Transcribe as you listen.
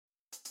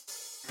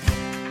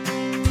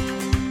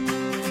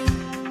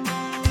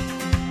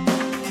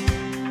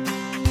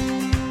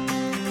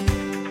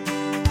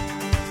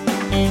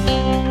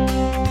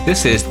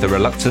This is the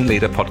Reluctant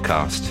Leader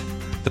podcast,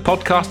 the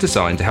podcast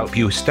designed to help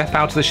you step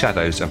out of the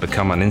shadows and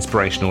become an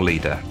inspirational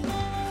leader.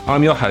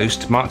 I'm your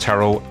host, Mark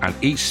Terrell, and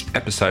each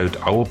episode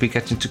I will be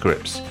getting to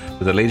grips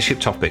with a leadership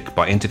topic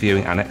by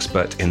interviewing an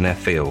expert in their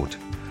field.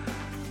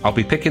 I'll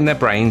be picking their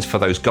brains for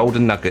those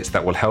golden nuggets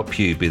that will help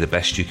you be the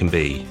best you can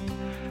be.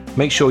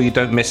 Make sure you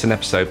don't miss an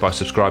episode by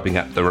subscribing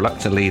at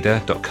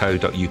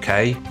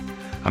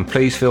thereluctantleader.co.uk, and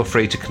please feel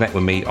free to connect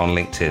with me on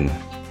LinkedIn.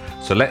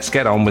 So let's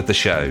get on with the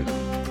show.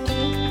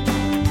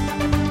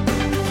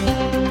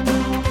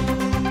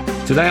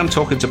 Today I'm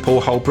talking to Paul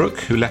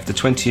Holbrook, who left a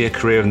 20-year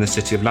career in the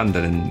City of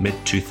London in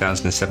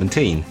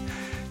mid-2017.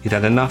 He'd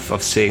had enough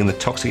of seeing the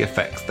toxic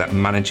effects that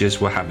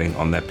managers were having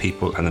on their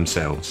people and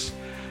themselves.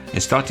 In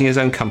starting his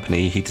own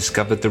company, he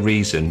discovered the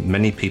reason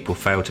many people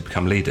fail to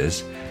become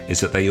leaders is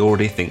that they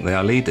already think they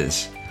are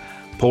leaders.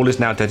 Paul is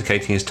now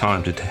dedicating his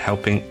time to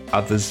helping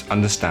others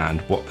understand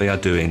what they are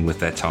doing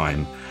with their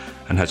time,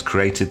 and has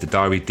created the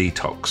Diary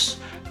Detox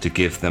to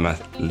give them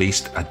at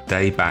least a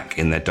day back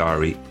in their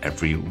diary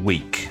every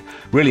week.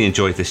 Really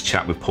enjoyed this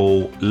chat with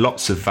Paul,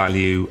 lots of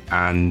value,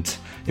 and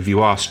if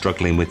you are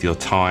struggling with your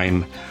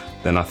time,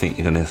 then I think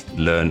you're going to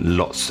learn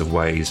lots of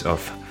ways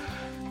of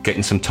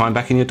getting some time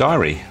back in your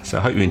diary. So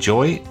I hope you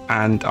enjoy,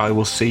 and I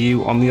will see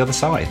you on the other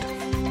side.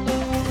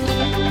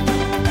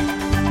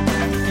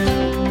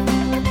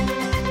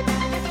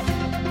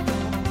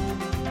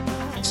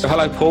 So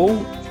hello,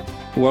 Paul.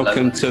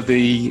 Welcome to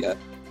the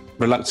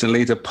Reluctant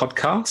Leader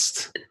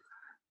podcast.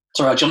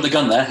 Sorry, I jumped the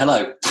gun there.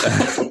 Hello.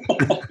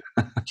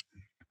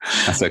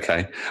 That's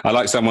okay. I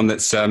like someone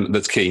that's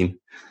keen.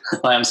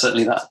 I am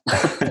certainly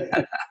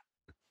that.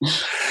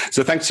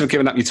 So thanks for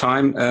giving up your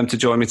time to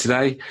join me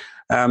today.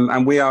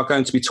 And we are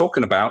going to be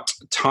talking about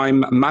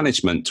time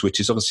management, which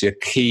is obviously a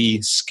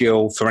key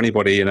skill for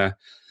anybody in a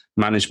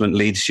management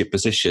leadership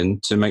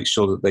position to make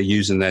sure that they're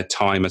using their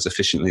time as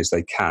efficiently as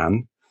they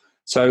can.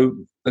 So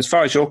as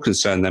far as you're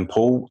concerned then,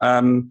 Paul,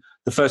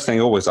 the first thing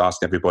I always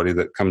ask everybody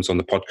that comes on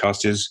the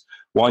podcast is,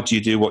 why do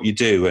you do what you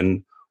do?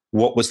 And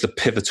what was the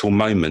pivotal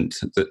moment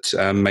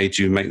that made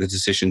you make the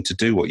decision to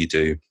do what you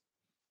do?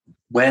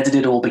 Where did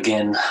it all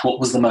begin? What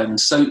was the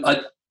moment? So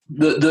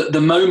the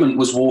moment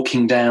was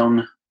walking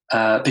down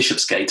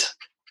Bishopsgate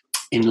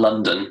in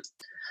London.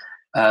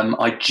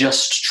 I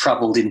just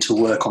travelled into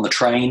work on the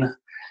train,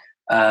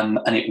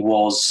 and it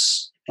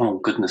was, oh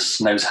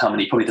goodness knows how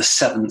many, probably the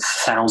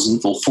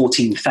 7,000th or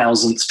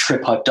 14,000th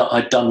trip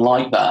I'd done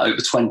like that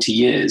over 20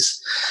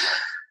 years.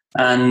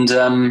 And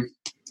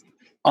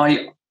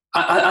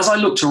as I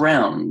looked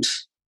around,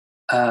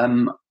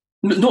 the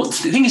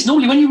thing is,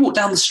 normally when you walk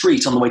down the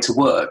street on the way to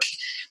work,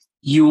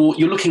 you're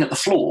looking at the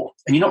floor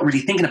and you're not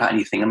really thinking about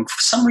anything. And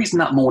for some reason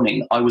that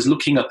morning, I was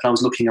looking up and I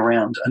was looking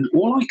around, and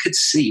all I could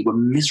see were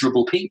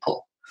miserable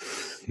people.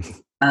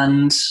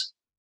 And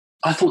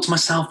I thought to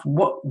myself,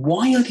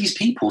 why are these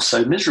people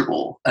so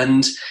miserable?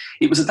 And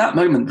it was at that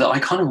moment that I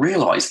kind of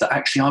realized that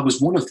actually I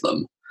was one of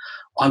them.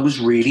 I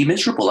was really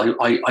miserable.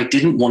 I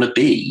didn't want to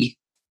be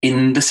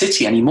in the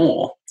city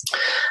anymore.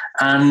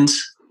 And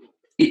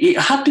it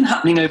had been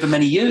happening over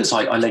many years,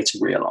 I later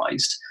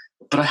realised,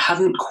 but I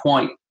hadn't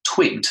quite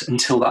twigged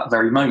until that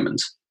very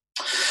moment.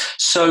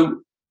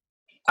 So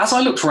as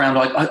I looked around,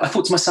 I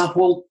thought to myself,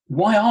 well,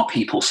 why are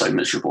people so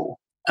miserable?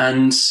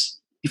 And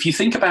if you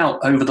think about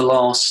over the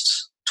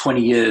last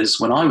 20 years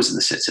when I was in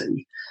the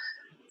city,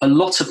 a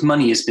lot of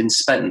money has been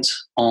spent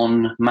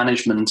on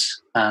management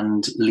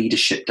and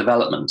leadership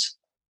development.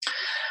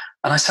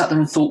 And I sat there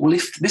and thought, well,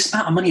 if this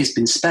amount of money has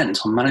been spent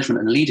on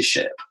management and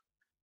leadership,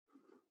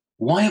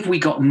 why have we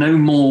got no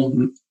more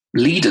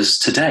leaders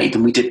today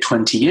than we did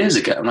 20 years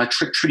ago? And I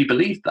truly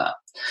believed that.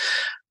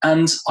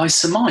 And I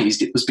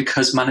surmised it was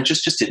because managers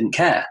just didn't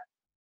care.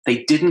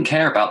 They didn't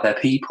care about their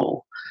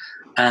people.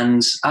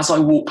 And as I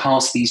walked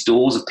past these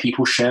doors of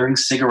people sharing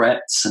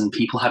cigarettes and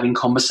people having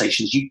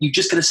conversations, you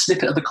just get a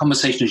snippet of the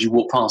conversation as you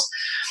walk past.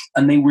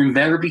 And they were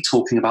invariably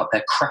talking about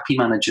their crappy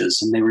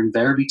managers, and they were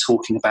invariably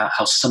talking about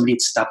how somebody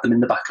had stabbed them in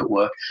the back at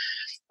work.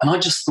 And I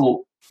just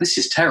thought, this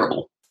is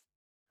terrible.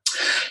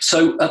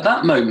 So at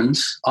that moment,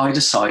 I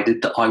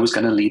decided that I was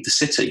going to lead the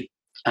city.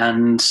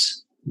 And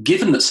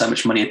given that so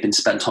much money had been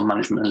spent on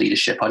management and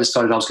leadership, I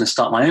decided I was going to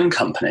start my own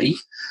company,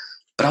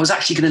 but I was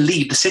actually going to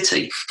leave the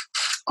city.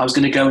 I was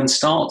going to go and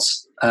start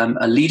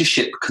a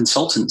leadership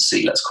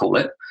consultancy, let's call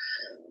it.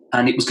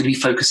 And it was going to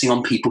be focusing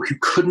on people who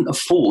couldn't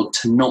afford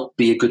to not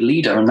be a good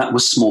leader, and that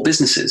was small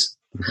businesses.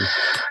 Mm-hmm.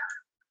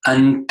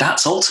 And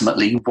that's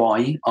ultimately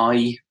why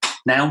I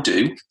now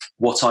do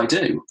what I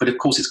do. But of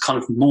course, it's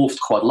kind of morphed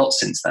quite a lot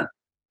since then.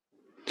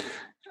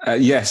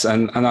 Yes,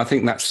 and I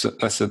think that's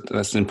an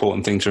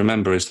important thing to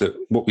remember, is that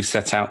what we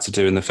set out to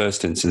do in the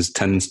first instance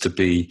tends to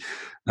be,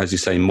 as you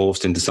say,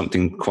 morphed into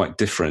something quite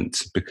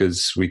different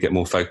because we get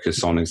more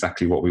focus on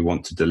exactly what we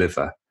want to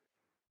deliver.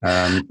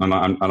 And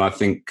I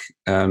think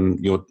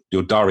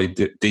your diary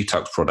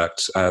detox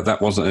product,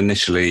 that wasn't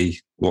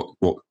initially what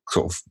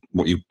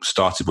you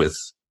started with.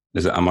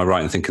 Am I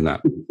right in thinking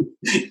that?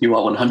 You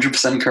are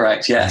 100%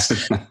 correct, yes.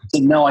 So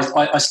no,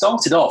 I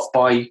started off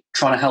by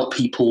trying to help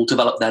people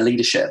develop their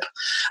leadership.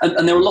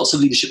 And there are lots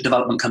of leadership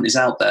development companies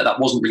out there. That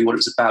wasn't really what it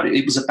was about.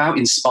 It was about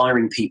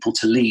inspiring people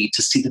to lead,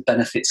 to see the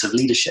benefits of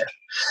leadership.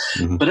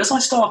 Mm-hmm. But as I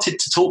started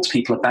to talk to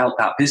people about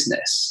that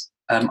business,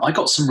 I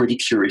got some really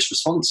curious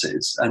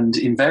responses. And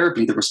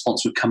invariably the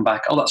response would come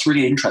back, oh, that's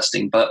really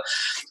interesting, but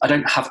I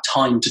don't have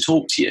time to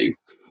talk to you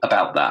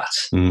about that.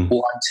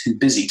 Or I'm too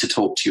busy to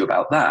talk to you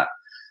about that.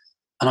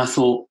 And I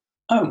thought,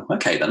 oh,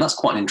 okay, then that's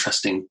quite an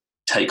interesting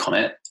take on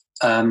it.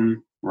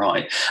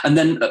 Right. And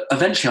then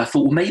eventually I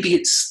thought, well, maybe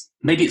it's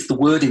the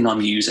wording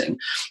I'm using.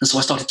 And so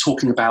I started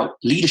talking about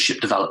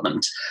leadership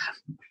development.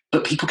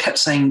 But people kept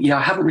saying, yeah,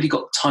 I haven't really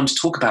got time to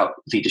talk about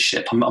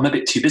leadership. I'm a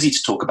bit too busy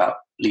to talk about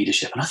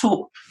leadership. And I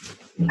thought,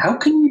 how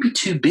can you be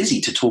too busy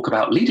to talk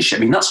about leadership?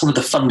 I mean, that's one of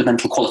the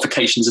fundamental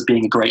qualifications of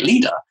being a great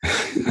leader.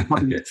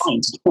 Having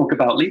time to talk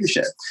about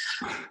leadership.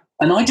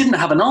 And I didn't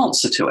have an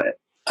answer to it.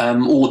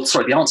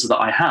 The answer that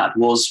I had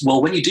was,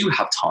 well, when you do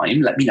have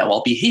time, let me know,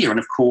 I'll be here. And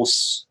of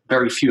course,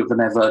 very few of them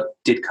ever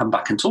did come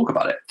back and talk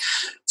about it.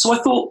 So I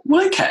thought,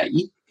 well, okay,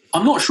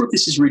 I'm not sure if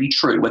this is really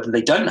true, whether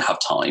they don't have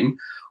time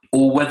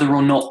or whether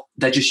or not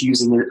they're just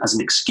using it as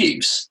an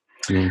excuse.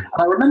 And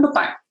I remember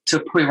back to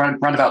probably around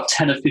about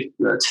 10,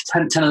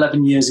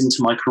 11 years into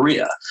my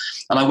career.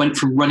 And I went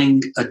from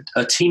running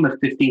a team of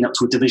 15 up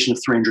to a division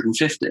of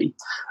 350.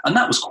 And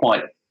that was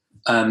quite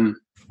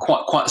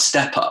a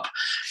step up.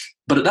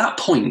 But at that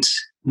point,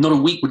 not a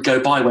week would go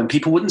by when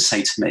people wouldn't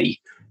say to me,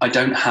 I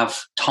don't have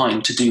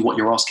time to do what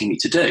you're asking me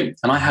to do.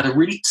 And I had a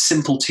really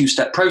simple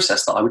 2-step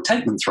process that I would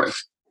take them through.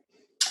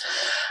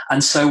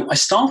 And so I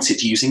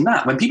started using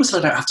that. When people said,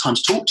 I don't have time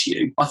to talk to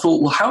you, I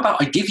thought, well, how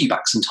about I give you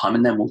back some time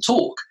and then we'll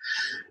talk?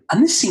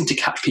 And this seemed to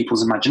catch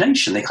people's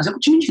imagination. They kind of said,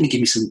 what do you mean you're going to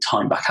give me some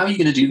time back? How are you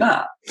going to do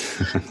that?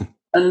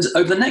 And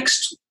over the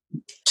next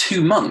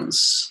 2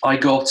 months, I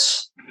got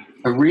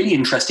a really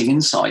interesting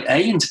insight,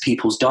 into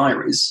people's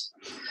diaries,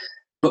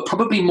 but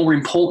probably more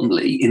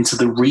importantly, into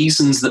the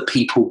reasons that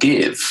people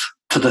give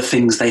for the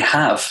things they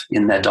have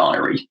in their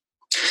diary.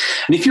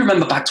 And if you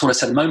remember back to what I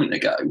said a moment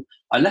ago,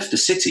 I left the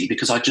city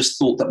because I just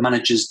thought that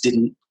managers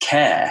didn't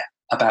care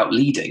about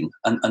leading,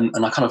 and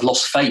I kind of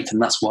lost faith,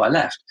 and that's why I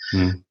left.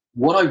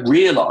 What I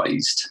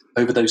realized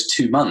over those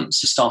 2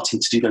 months of starting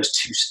to do those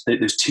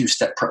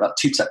two-step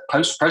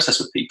process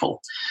with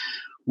people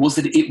was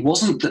that it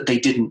wasn't that they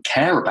didn't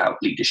care about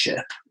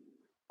leadership.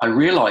 I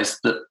realized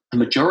that the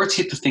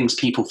majority of the things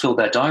people fill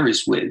their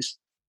diaries with,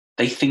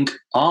 they think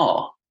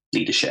are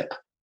leadership.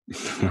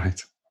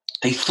 Right.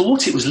 They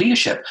thought it was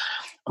leadership.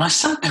 And I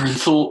sat there and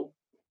thought,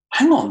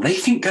 hang on, they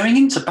think going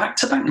into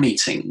back-to-back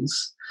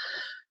meetings,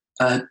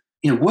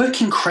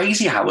 working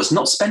crazy hours,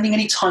 not spending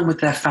any time with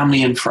their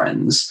family and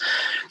friends,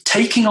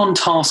 taking on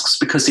tasks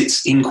because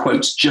it's, in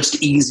quotes,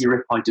 just easier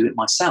if I do it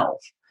myself.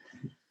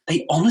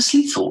 They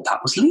honestly thought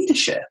that was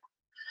leadership.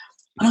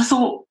 And I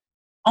thought,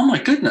 oh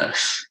my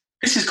goodness,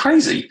 this is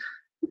crazy.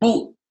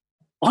 Well,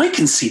 I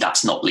can see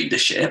that's not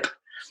leadership.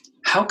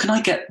 How can I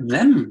get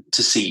them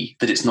to see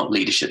that it's not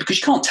leadership? Because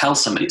you can't tell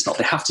somebody it's not.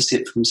 They have to see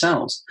it for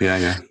themselves.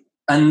 Yeah.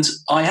 And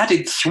I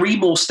added 3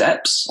 more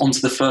steps onto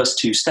the first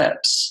 2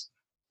 steps.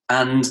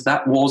 And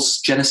that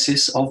was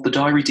genesis of the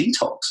diary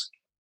detox.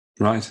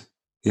 Right.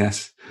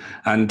 Yes.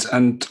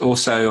 And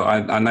also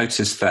I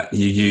noticed that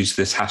you use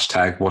this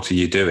hashtag, what are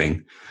you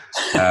doing?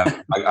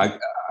 And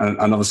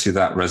obviously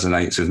that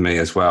resonates with me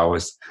as well.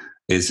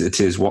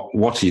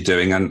 What are you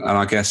doing? And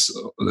I guess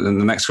the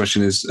next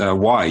question is,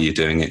 why are you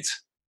doing it?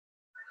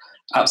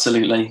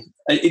 Absolutely.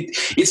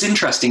 It's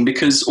interesting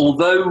because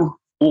although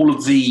all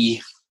of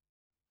the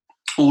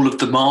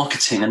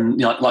marketing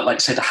and like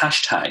say the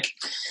hashtag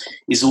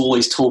is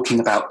always talking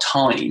about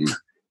time,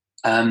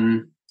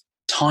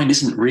 time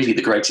isn't really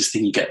the greatest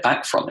thing you get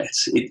back from it.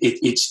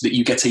 It's that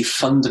you get a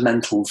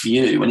fundamental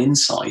view and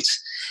insight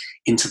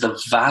into the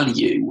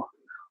value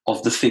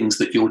of the things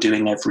that you're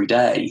doing every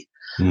day.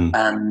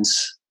 And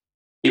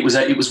it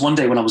was one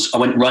day when I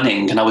went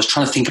running and I was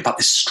trying to think about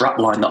this strap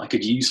line that I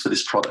could use for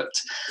this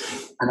product.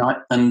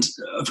 And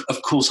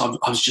of course I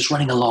was just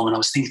running along and I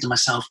was thinking to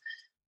myself,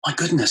 my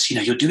goodness,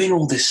 you're doing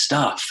all this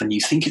stuff and you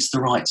think it's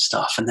the right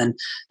stuff. And then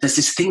there's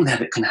this thing there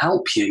that can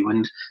help you.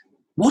 And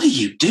what are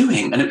you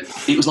doing? And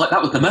it was like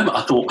that was the moment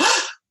I thought,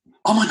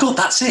 oh my God,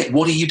 that's it.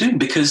 What are you doing?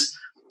 Because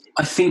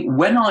I think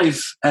when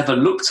I've ever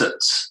looked at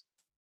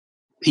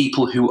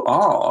people who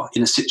are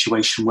in a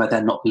situation where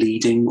they're not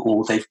leading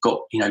or they've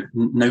got,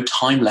 no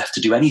time left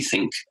to do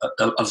anything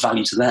of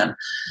value to them,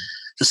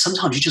 that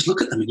sometimes you just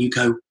look at them and you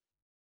go,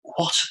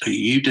 what are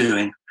you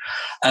doing?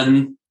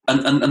 And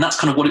that's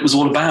kind of what it was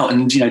all about.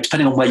 And,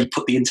 depending on where you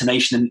put the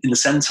intonation in the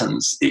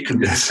sentence, it can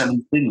be the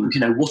same thing.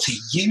 What are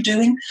you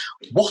doing?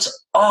 What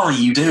are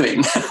you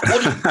doing?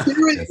 What are you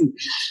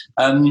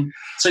doing?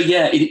 So,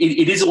 yeah,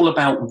 it is all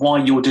about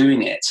why you're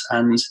doing it.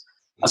 And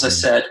as I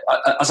said,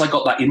 as I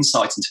got that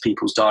insight into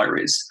people's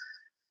diaries,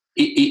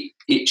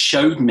 it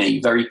showed me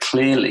very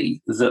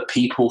clearly that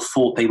people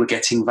thought they were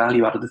getting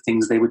value out of the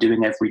things they were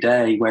doing every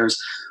day. Whereas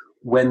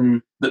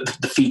when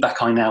the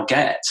feedback I now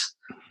get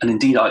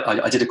indeed,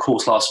 I did a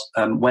course last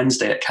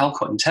Wednesday at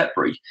Calcott in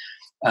Tetbury.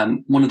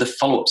 One of the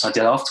follow-ups I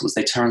did afterwards,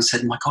 they turned and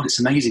said, my God, it's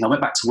amazing. I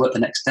went back to work the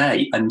next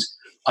day and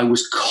I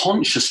was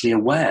consciously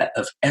aware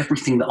of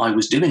everything that I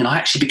was doing. And I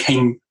actually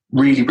became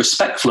really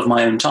respectful of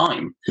my own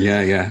time.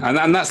 Yeah.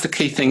 And that's the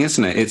key thing,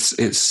 isn't it?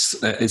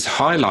 It's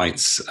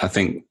highlights, I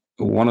think,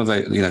 one of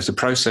the, it's a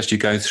process you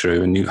go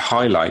through and you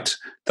highlight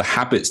the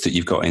habits that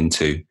you've got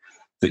into,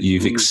 that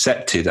you've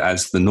accepted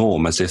as the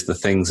norm, as if the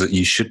things that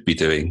you should be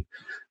doing.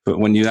 But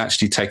when you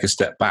actually take a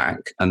step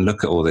back and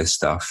look at all this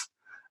stuff,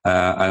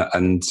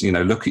 and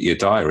look at your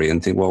diary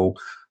and think, well,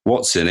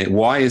 what's in it?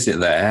 Why is it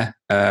there?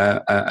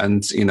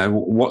 And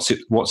what's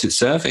it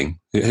serving?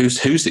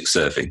 Who's it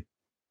serving?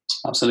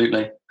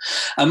 Absolutely.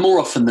 And more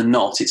often than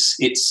not, it's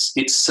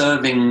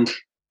serving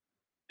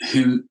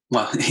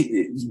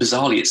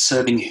bizarrely, it's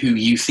serving who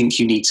you think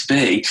you need to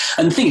be.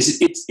 And the thing is,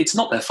 it's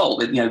not their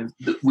fault.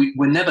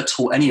 We're never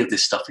taught any of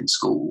this stuff in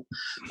school.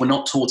 We're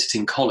not taught it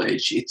in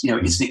college. It's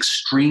an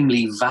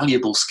extremely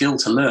valuable skill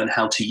to learn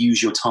how to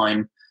use your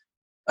time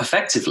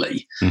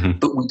effectively,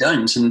 but we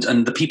don't.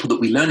 And the people that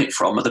we learn it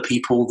from are the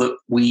people that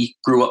we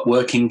grew up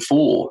working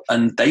for,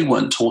 and they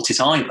weren't taught it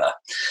either.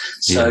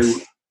 So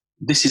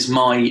this is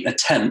my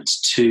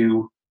attempt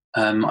to,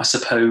 I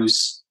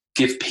suppose,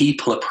 give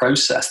people a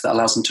process that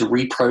allows them to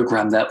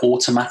reprogram their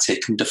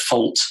automatic and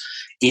default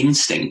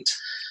instinct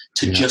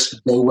to just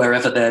go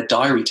wherever their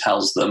diary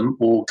tells them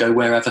or go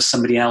wherever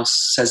somebody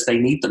else says they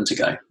need them to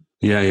go.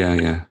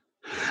 Yeah.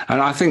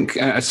 And I think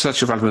it's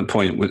such a relevant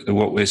point with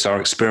what is our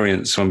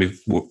experience when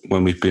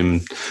we've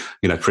been,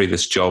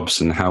 previous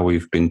jobs and how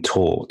we've been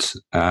taught.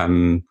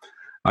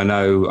 I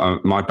know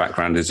my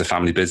background is a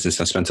family business.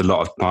 I spent a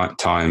lot of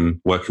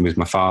time working with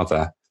my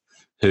father,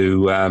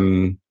 who,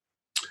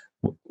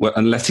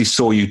 unless he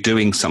saw you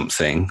doing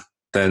something,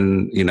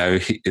 then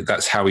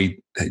that's how he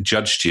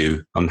judged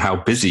you on how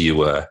busy you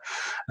were,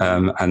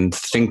 and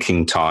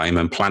thinking time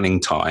and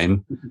planning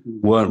time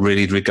weren't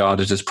really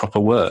regarded as proper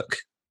work.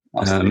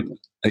 And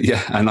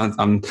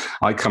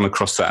I come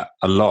across that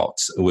a lot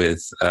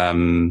with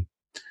the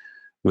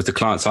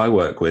clients I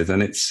work with,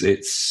 and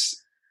it's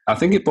I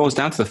think it boils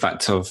down to the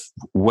fact of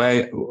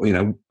where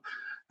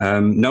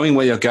knowing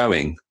where you're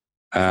going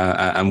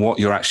and what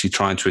you're actually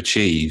trying to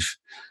achieve.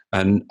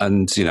 And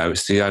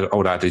it's the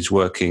old adage,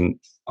 working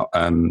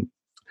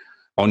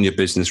on your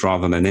business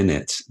rather than in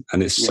it.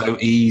 And it's so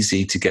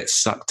easy to get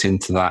sucked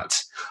into that.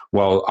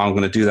 Well, I'm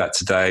going to do that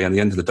today. And at the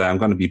end of the day, I'm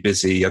going to be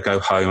busy. I go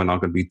home and I'm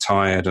going to be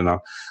tired. And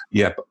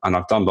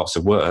I've done lots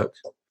of work.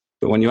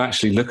 But when you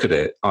actually look at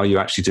it, are you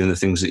actually doing the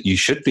things that you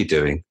should be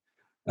doing?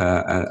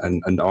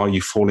 And are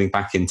you falling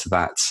back into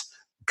that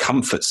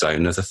comfort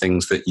zone of the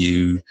things that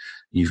you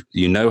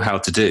know how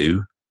to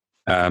do,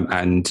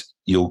 and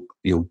you'll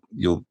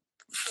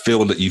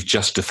feel that you've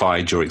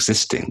justified your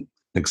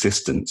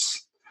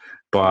existence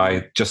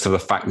by just the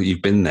fact that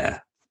you've been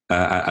there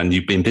and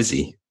you've been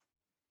busy.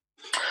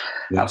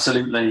 Yeah.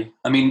 Absolutely.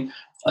 I mean,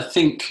 I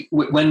think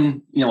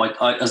when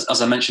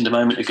as I mentioned a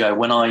moment ago,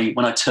 when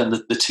I turned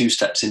the 2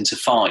 steps into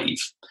 5,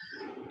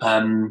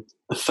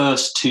 the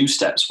first 2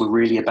 steps were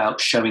really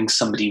about showing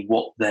somebody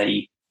what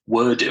they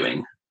were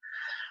doing.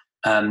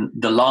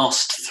 The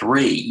last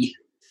 3,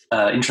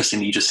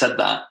 interestingly, you just said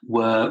that,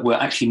 were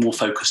actually more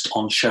focused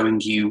on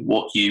showing you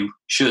what you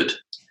should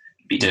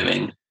be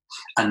doing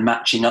and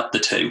matching up the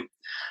 2.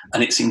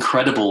 And it's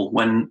incredible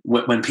when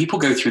people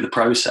go through the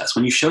process,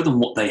 when you show them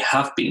what they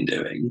have been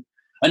doing.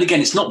 And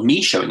again, it's not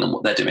me showing them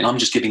what they're doing. I'm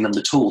just giving them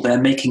the tool.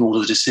 They're making all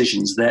of the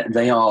decisions.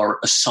 They are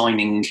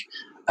assigning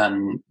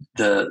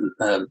they're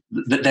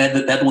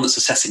the one that's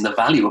assessing the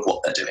value of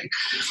what they're doing.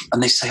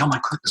 And they say, oh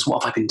my goodness,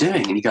 what have I been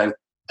doing? And you go,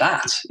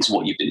 that is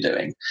what you've been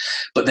doing.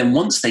 But then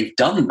once they've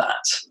done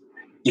that,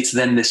 it's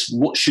then this,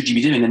 what should you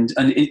be doing? And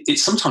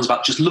it's sometimes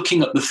about just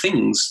looking at the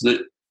things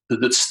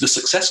that's the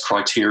success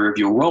criteria of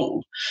your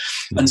role.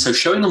 And so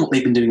showing them what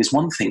they've been doing is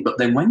one thing, but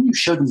then when you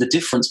show them the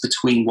difference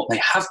between what they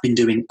have been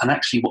doing and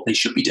actually what they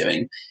should be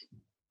doing,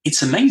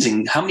 it's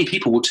amazing how many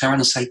people will turn around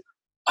and say,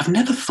 I've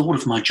never thought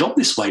of my job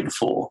this way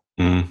before.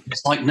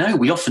 It's like, no,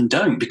 we often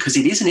don't, because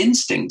it is an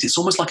instinct. It's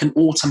almost like an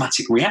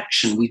automatic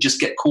reaction. We just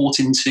get caught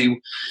into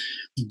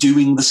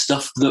doing the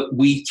stuff that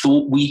we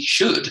thought we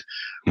should,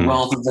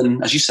 rather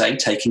than, as you say,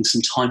 taking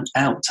some time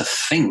out to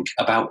think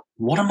about,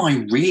 what am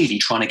I really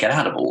trying to get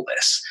out of all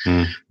this?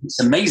 It's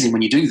amazing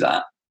when you do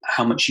that,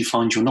 how much you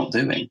find you're not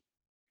doing.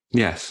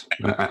 Yes.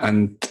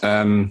 And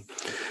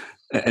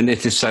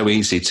it is so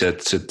easy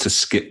to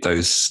skip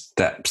those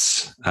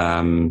steps,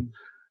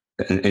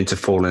 and to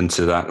fall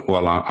into that.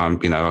 Well,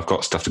 I've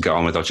got stuff to get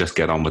on with. I'll just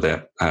get on with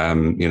it.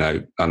 And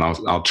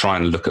I'll try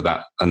and look at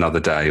that another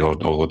day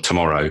or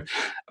tomorrow.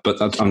 But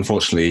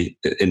unfortunately,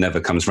 it never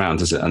comes around,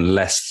 does it?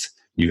 Unless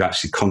you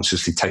actually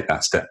consciously take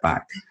that step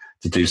back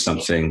to do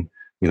something,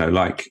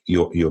 like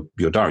your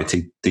diary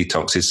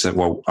detox is.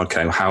 Well,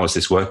 okay, how is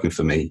this working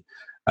for me?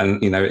 And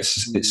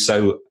it's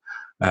so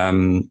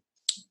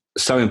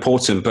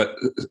important, but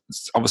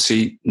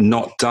obviously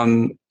not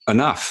done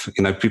enough.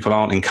 People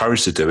aren't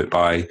encouraged to do it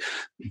by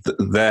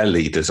their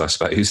leaders, I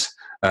suppose.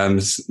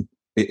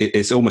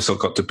 it's almost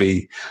got to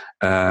be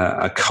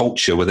a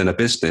culture within a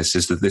business,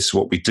 is that this is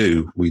what we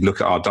do. We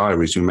look at our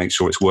diaries, we make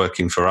sure it's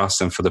working for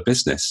us and for the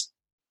business.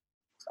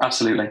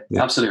 Absolutely.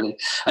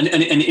 And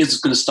it is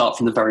going to start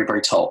from the very,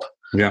 very top.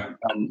 Yeah.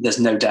 There's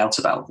no doubt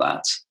about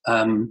that.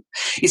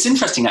 It's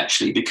interesting,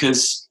 actually,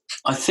 because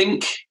I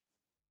think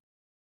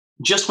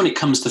just when it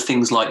comes to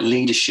things like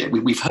leadership,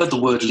 we've heard the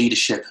word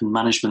leadership and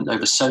management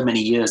over so many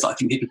years. I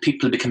think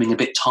people are becoming a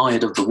bit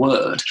tired of the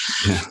word.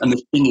 Yeah. And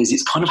the thing is,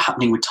 it's kind of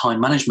happening with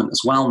time management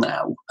as well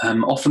now.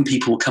 Often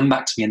people will come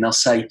back to me and they'll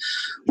say,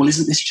 well,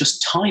 isn't this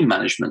just time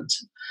management?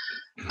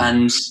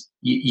 And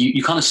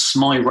you kind of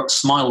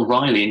smile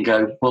wryly and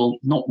go, well,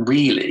 not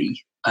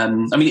really. I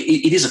mean,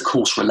 it is, of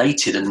course,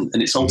 related and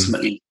it's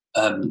ultimately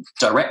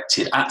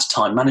directed at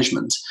time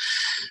management.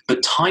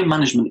 But time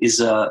management is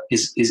a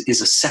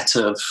set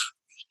of,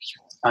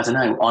 I don't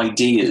know,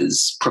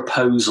 ideas,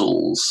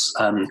 proposals,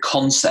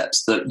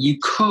 concepts that you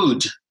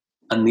could,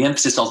 and the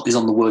emphasis is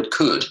on the word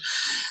could,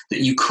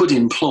 that you could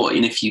employ.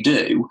 And if you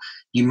do,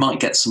 you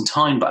might get some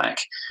time back.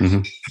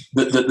 Mm-hmm.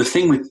 The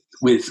thing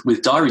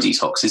with diary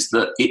detox is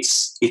that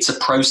it's a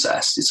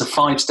process. It's a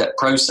 5-step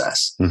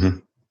process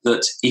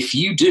that if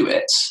you do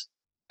it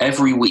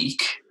every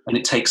week, and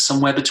it takes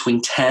somewhere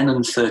between 10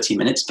 and 30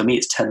 minutes. For me,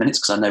 it's 10 minutes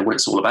because I know what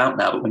it's all about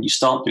now. But when you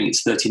start doing it,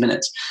 it's 30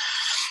 minutes.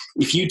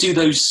 If you do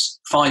those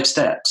 5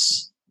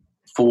 steps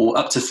for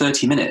up to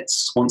 30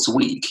 minutes once a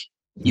week,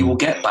 you will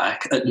get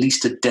back at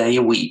least a day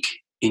a week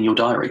in your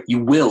diary.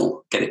 You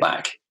will get it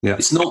back. Yeah.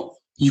 It's not,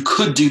 you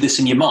could do this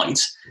and you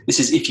might. This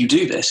is, if you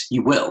do this,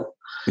 you will.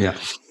 Yeah.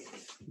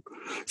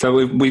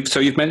 So so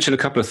you've mentioned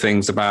a couple of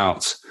things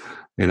about,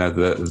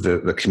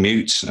 the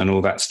commute and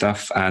all that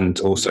stuff, and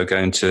also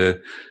going to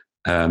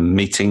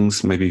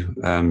meetings, maybe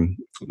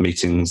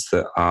meetings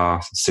that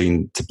are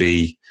seen to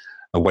be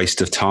a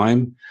waste of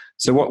time.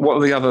 So what are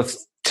the other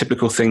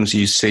typical things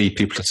you see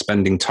people are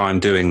spending time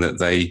doing that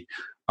they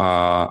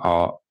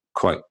are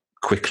quite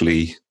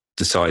quickly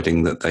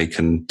deciding that they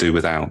can do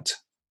without?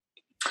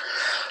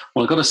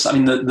 Well, I've got to say, I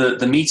mean,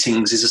 the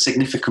meetings is a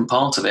significant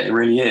part of it. It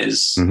really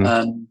is.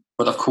 Mm-hmm.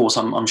 But of course,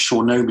 I'm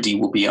sure nobody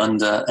will be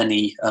under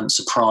any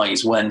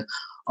surprise when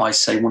I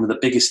say one of the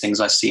biggest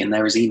things I see in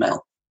there is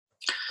email.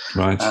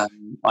 Right.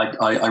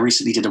 I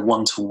recently did a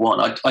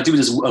one-to-one. I do it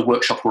as a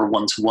workshop or a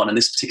one-to-one, and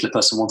this particular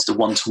person wanted a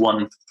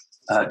one-to-one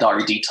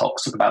diary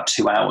detox. Took about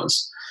 2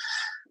 hours,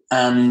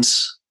 and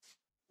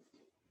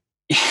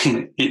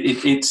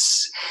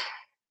it's.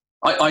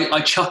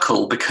 I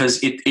chuckle because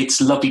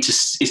it's lovely to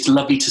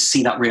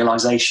see that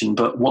realization.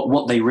 But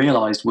what they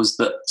realized was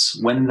that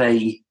when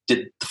they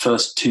did the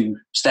first 2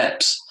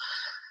 steps,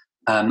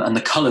 and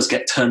the colors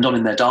get turned on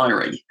in their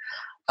diary.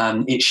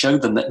 It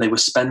showed them that they were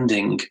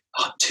spending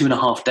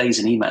 2.5 days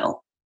in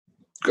email.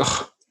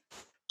 Ugh.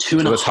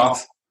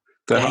 2.5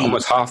 days.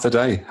 Almost half the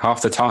day,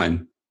 half the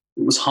time.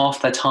 It was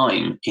half their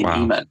time in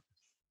email.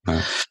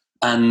 Wow.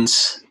 And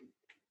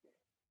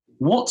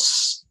I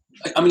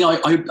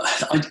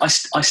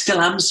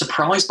still am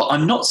surprised, but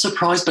I'm not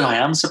surprised, but I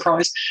am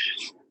surprised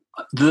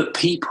that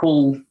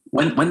people,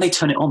 when they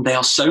turn it on, they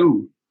are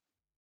so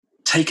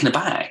taken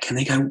aback and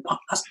they go,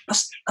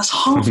 that's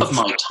half of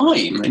my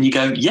time. And you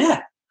go,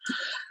 yeah.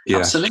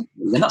 Absolutely.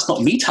 And that's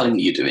not me telling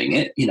you you're doing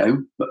it.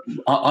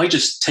 I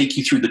just take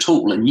you through the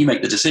tool and you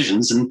make the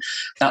decisions, and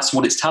that's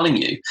what it's telling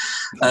you.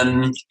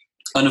 And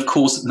of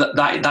course,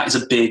 that is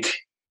a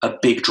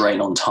big drain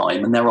on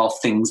time. And there are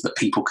things that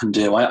people can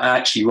do. I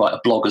actually write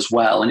a blog as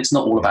well, and it's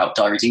not all about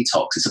diary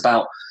detox. It's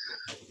about,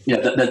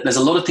 there's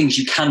a lot of things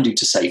you can do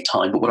to save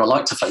time, but what I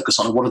like to focus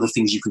on are what are the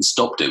things you can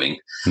stop doing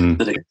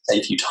that are going to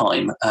save you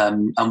time.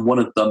 And one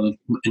of them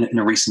in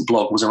a recent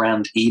blog was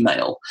around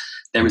email.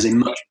 There is a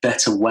much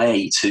better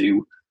way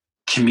to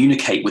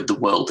communicate with the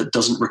world that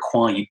doesn't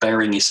require you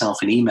burying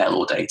yourself in email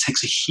all day. It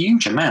takes a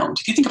huge amount.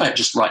 If you think about it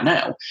just right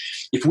now,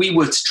 if we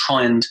were to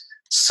try and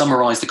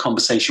summarize the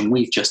conversation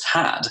we've just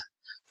had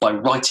by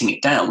writing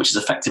it down, which is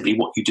effectively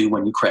what you do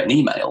when you create an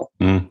email,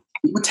 it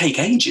would take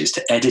ages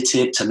to edit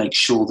it, to make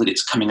sure that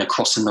it's coming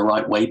across in the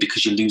right way,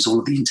 because you lose all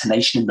of the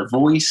intonation in the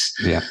voice.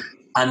 Yeah.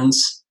 And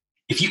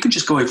if you can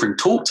just go over and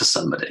talk to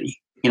somebody,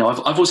 I've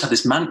always had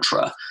this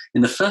mantra.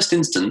 In the first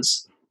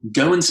instance,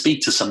 go and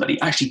speak to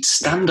somebody. Actually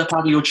stand up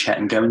out of your chair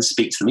and go and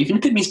speak to them. Even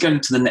if it means going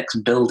to the next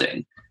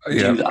building,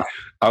 do that.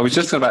 I was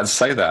just about to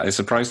say that. It's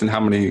surprising how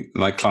many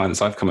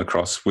clients I've come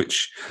across,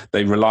 which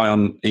they rely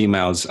on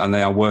emails, and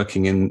they are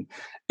working in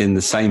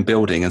the same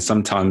building and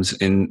sometimes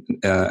in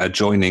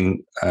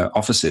adjoining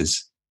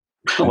offices.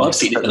 Well, I've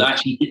seen it, but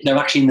they're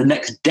actually in the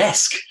next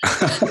desk.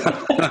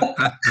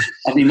 I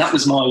mean, that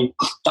was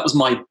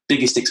my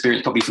biggest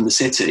experience probably from the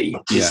city,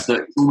 is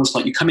that it's almost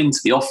like you come into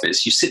the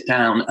office, you sit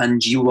down,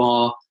 and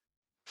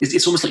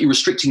it's almost like you're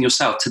restricting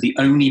yourself to the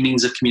only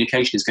means of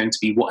communication is going to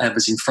be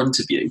whatever's in front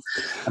of you.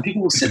 And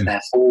people will sit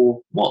there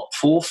for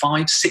 4,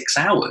 5, 6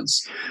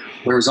 hours.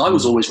 Whereas I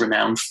was always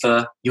renowned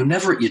for, you're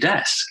never at your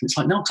desk. It's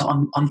like, no,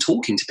 I'm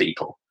talking to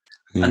people.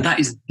 Yeah. And that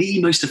is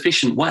the most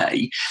efficient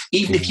way.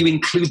 Even if you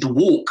include the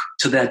walk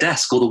to their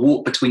desk or the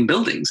walk between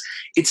buildings,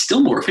 it's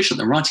still more efficient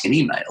than writing an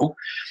email.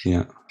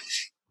 Yeah.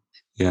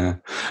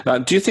 Yeah.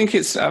 Do you think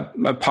it's a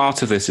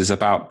part of this is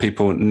about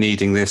people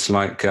needing this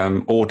like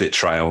audit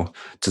trail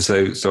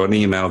so an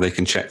email they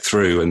can check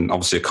through, and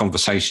obviously a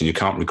conversation you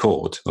can't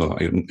record, or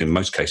in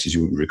most cases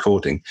you're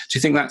recording. Do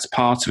you think that's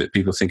part of it?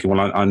 People thinking,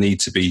 well, I need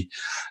to be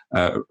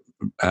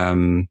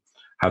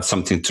have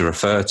something to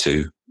refer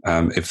to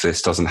if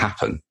this doesn't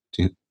happen.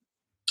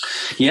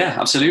 Yeah,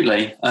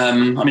 absolutely. I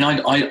mean,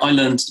 I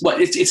learned, well,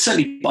 it's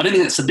certainly, I don't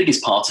think that's the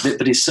biggest part of it,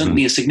 but it's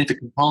certainly a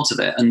significant part of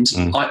it. And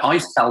I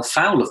fell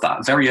foul of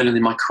that very early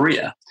in my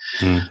career.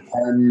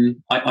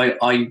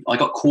 I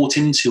got caught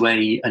into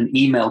an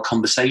email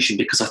conversation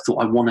because I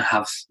thought I want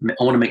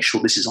to make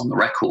sure this is on the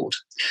record.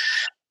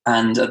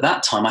 And at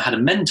that time I had a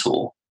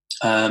mentor,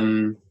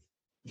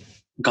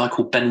 a guy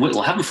called Ben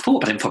Whittle. I haven't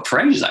thought about him for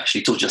ages,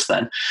 actually, till just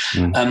then.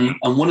 And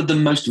one of the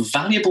most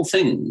valuable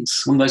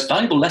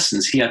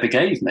lessons he ever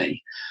gave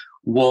me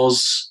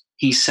was,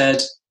 he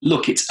said,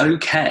 look, it's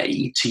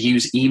okay to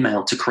use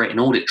email to create an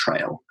audit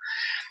trail.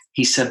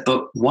 He said,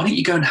 but why don't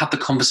you go and have the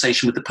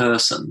conversation with the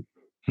person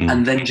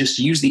and then just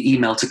use the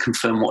email to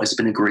confirm what has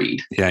been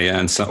agreed. Yeah,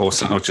 and or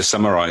just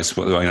summarise,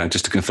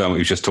 just to confirm what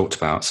you just talked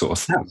about, sort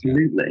of.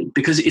 Absolutely,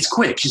 because it's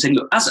quick. You say,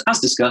 look, as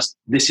discussed,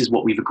 this is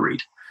what we've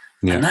agreed,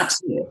 and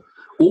that's it.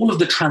 All of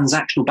the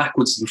transactional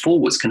backwards and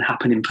forwards can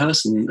happen in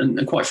person,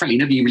 and quite frankly,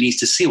 nobody really needs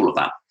to see all of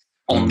that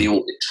on the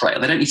audit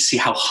trail. They don't need to see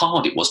how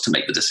hard it was to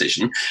make the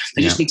decision.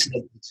 They just need to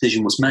know the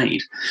decision was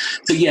made.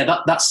 So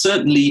that's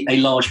certainly a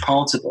large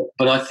part of it.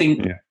 But I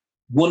think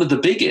one of the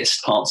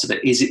biggest parts of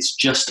it is it's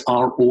just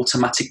our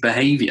automatic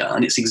behaviour,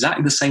 and it's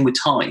exactly the same with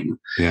time.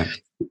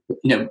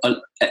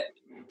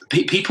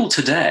 People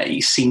today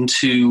seem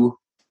to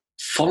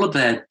follow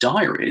their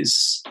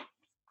diaries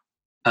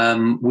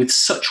with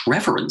such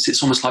reverence.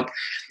 It's almost like,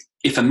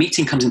 if a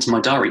meeting comes into my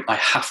diary, I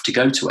have to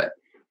go to it.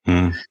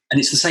 And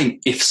it's the same.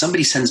 If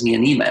somebody sends me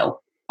an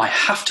email, I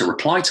have to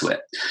reply to it.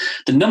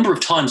 The number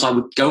of times I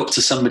would go up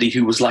to somebody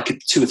who was like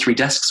 2 or 3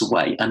 desks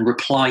away and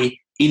reply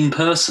in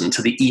person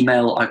to the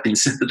email that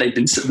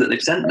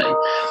they've sent me,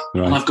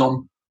 and I've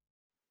gone,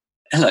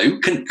 "Hello,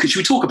 should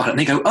we talk about it?" And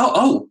they go,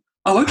 "Oh,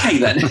 okay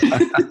then."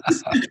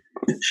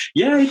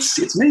 Yeah,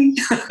 it's me.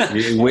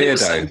 You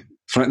weirdo.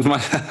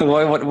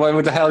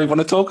 Why the hell you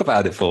want to talk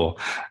about it for?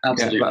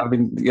 Absolutely. But I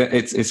mean,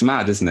 it's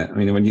mad, isn't it? I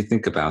mean, when you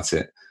think about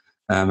it,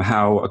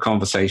 how a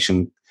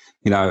conversation,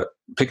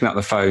 picking up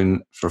the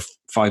phone for a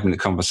 5-minute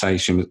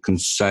conversation can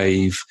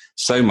save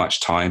so much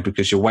time,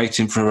 because you're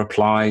waiting for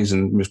replies,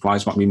 and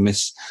replies might be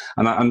missed,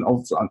 and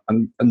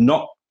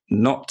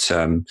not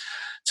to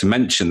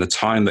mention the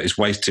time that is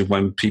wasted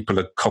when people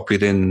are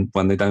copied in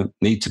when they don't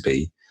need to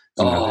be.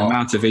 The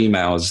amount of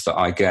emails that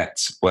I get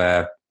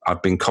where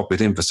I've been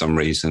copied in for some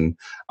reason.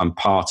 I'm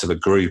part of a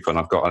group and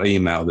I've got an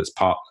email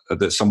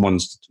that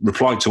someone's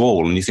replied to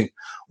all, and you think,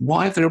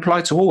 why have they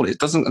replied to all? It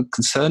doesn't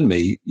concern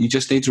me. You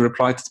just need to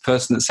reply to the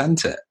person that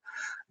sent it.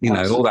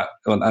 All that,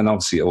 and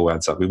obviously it all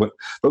adds up. But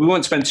we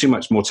won't spend too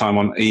much more time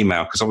on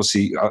email, because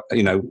obviously,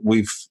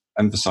 we've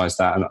emphasised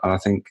that, and I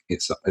think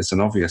it's an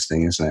obvious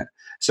thing, isn't it?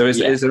 So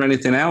is there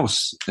anything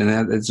else?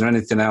 Is there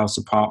anything else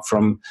apart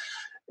from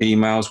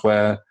emails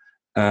where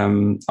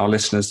our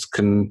listeners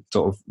can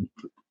sort of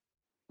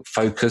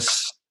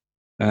focus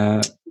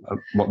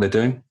what they're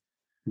doing?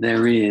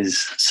 There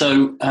is.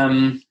 So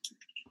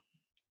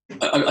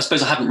I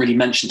suppose I haven't really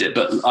mentioned it,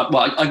 but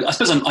I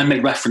suppose I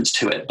made reference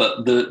to it.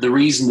 But the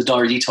reason the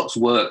diary detox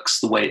works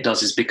the way it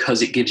does is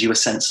because it gives you a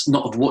sense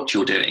not of what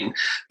you're doing,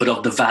 but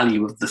of the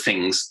value of the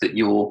things that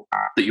you're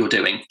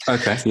doing.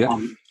 Okay. Yeah.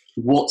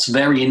 What's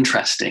very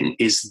interesting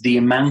is the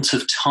amount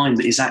of time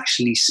that is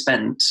actually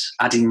spent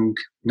adding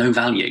no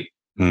value.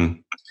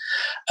 And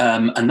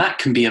that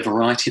can be a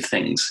variety of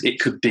things. It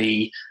could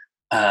be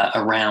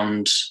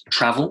around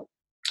travel.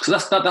 So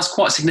that's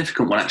quite a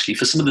significant one, actually,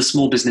 for some of the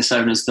small business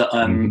owners that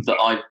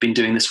I've been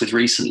doing this with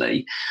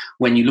recently.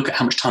 When you look at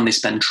how much time they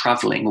spend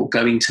traveling or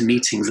going to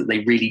meetings that they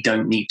really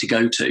don't need to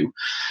go to,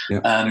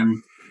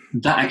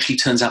 that actually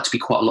turns out to be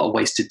quite a lot of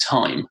wasted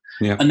time.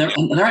 Yeah. And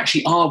there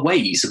actually are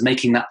ways of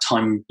making that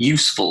time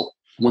useful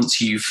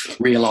once you've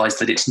realised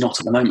that it's not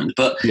at the moment.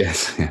 But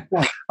yes,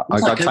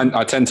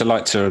 I tend to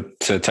like to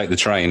take the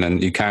train,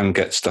 and you can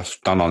get stuff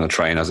done on a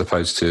train as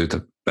opposed to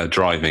the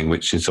driving,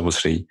 which is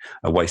obviously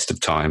a waste of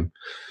time.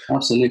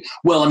 Absolutely.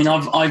 Well, I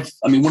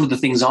mean, one of the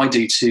things I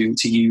do to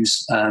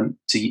use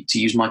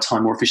my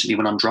time more efficiently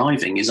when I'm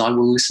driving is I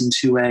will listen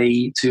to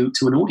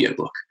an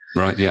audiobook.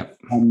 Right. Yeah.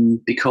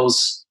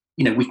 Because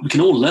we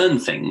can all learn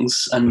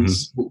things, and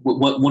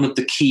one of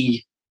the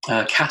key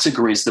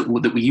categories that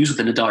we use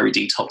within a diary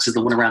detox is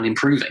the one around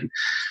improving.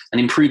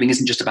 And improving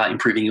isn't just about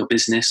improving your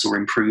business or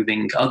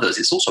improving others.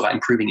 It's also about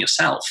improving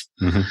yourself.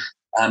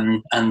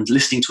 And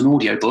listening to an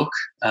audiobook.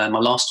 My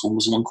last one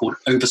was one called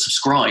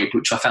Oversubscribed,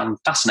 which I found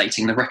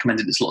fascinating, and I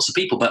recommended it to lots of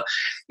people. But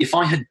if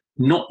I had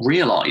not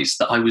realised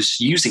that I was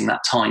using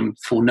that time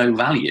for no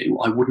value,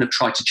 I wouldn't have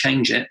tried to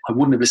change it. I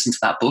wouldn't have listened to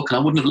that book, and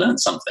I wouldn't have learned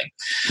something.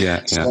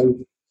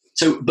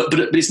 But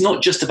it's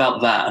not just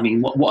about that. I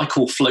mean, what I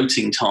call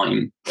floating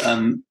time.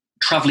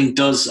 traveling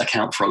does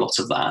account for a lot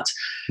of that,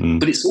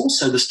 but it's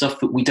also the stuff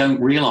that we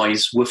don't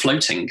realize we're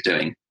floating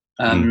doing.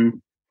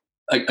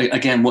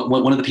 Again,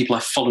 one of the people I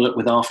followed up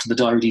with after the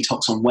diary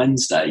detox on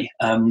Wednesday,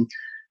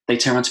 they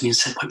turned around to me and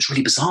said, well, it was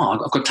really bizarre.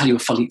 I've got to tell you a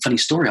funny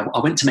story. I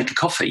went to make a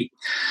coffee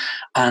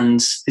and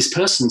this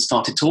person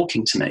started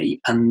talking to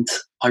me, and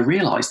I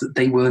realized that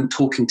they weren't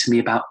talking to me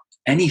about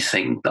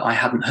anything that I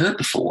hadn't heard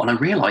before. And I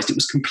realized it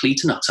was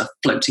complete and utter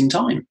floating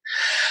time.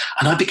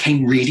 And I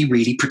became really,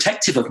 really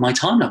protective of my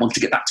time. I wanted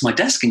to get back to my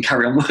desk and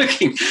carry on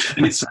working.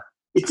 And it's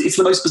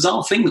the most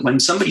bizarre thing that when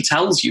somebody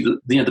tells you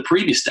that, the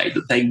previous day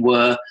that they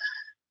were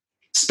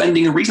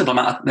spending a reasonable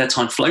amount of their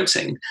time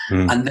floating,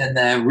 and then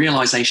their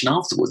realization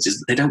afterwards is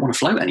that they don't want to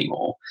float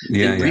anymore.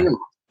 They realize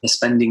they're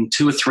spending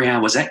 2 or 3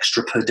 hours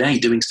extra per day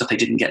doing stuff they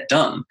didn't get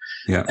done.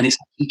 Yeah. And it's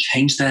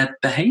changed their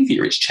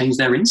behavior. It's changed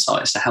their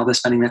insight as to how they're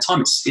spending their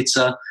time.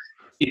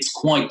 It's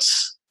quite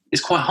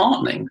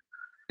heartening.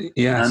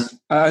 Yes.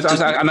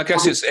 And I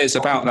guess it's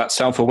about that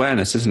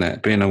self-awareness, isn't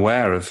it? Being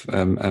aware of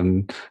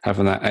and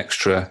having that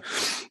extra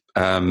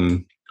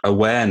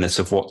awareness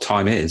of what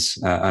time is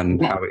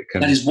and how it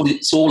can. That is what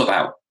it's all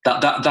about.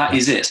 That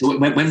is it. So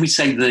when we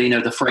say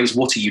the phrase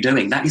 "what are you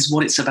doing," that is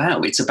what it's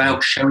about. It's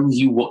about showing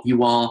you what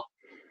you are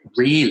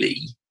really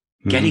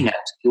getting out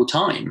of your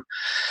time.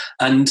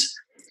 And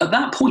at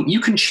that point,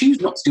 you can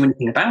choose not to do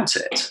anything about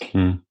it.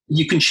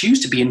 You can choose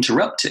to be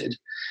interrupted.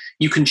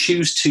 You can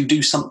choose to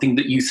do something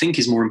that you think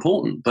is more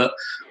important. But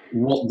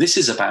what this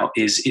is about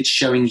is it's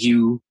showing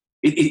you,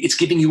 it's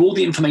giving you all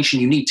the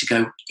information you need to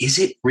go, is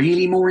it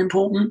really more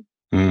important?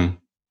 And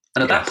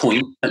at that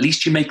point, at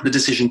least you make the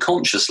decision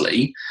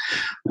consciously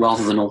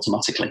rather than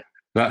automatically.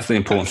 That's the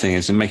important thing,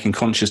 is in making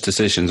conscious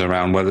decisions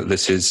around whether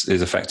this is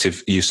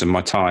effective use of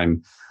my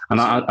time. And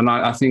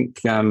I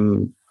think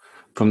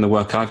from the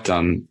work I've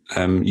done,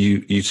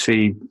 you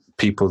see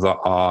people that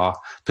are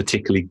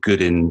particularly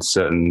good in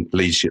certain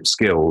leadership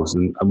skills.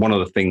 And one of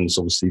the things,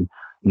 obviously,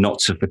 not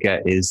to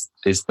forget is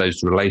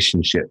those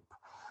relationship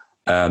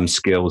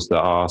skills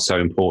that are so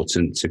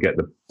important to get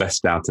the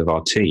best out of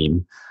our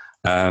team.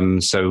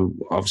 So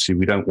obviously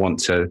we don't want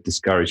to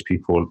discourage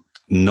people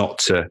not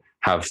to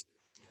have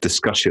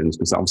discussions,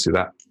 because obviously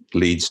that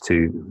leads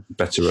to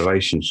better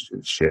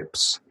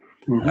relationships.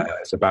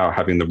 It's about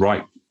having the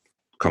right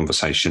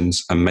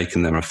conversations and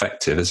making them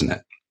effective, isn't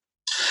it?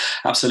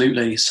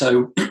 Absolutely.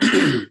 So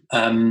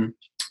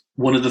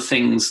one of the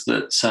things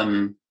that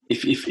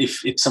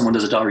if someone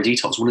does a diary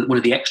detox, one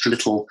of the extra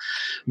little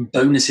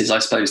bonuses I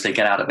suppose they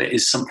get out of it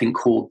is something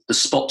called the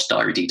spot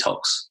diary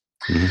detox.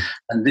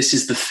 And this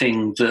is the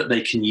thing that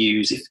they can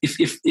use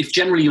if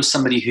generally you're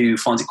somebody who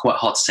finds it quite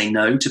hard to say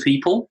no to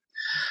people.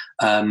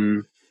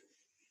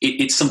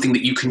 It's something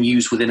that you can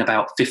use within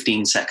about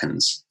 15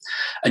 seconds.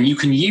 And you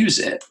can use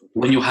it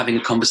when you're having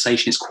a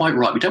conversation. It's quite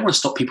right. We don't want to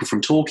stop people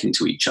from talking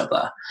to each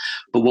other.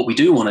 But what we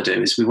do want to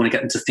do is we want to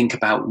get them to think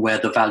about where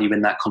the value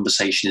in that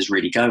conversation is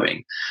really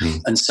going.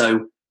 And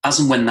so as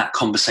and when that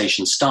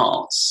conversation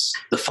starts,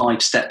 the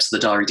 5 steps of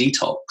the diary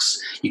detox,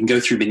 you can go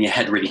through them in your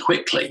head really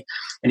quickly.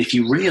 And if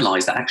you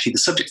realize that actually the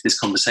subject of this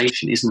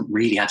conversation isn't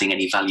really adding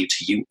any value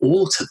to you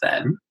or to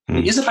them,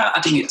 it is about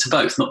adding it to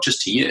both, not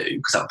just to you,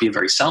 because that would be a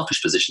very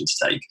selfish position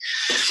to take.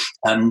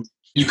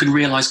 You can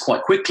realize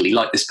quite quickly,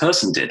 like this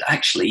person did,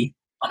 actually,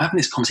 I'm having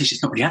this conversation,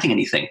 it's not really adding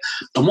anything.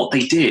 And what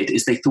they did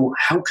is they thought,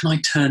 how can I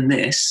turn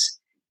this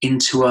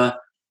into an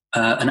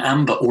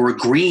amber or a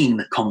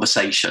green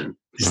conversation?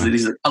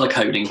 These are color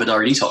coding for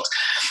diary detox.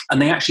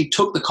 And they actually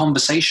took the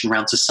conversation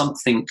around to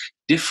something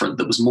different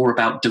that was more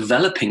about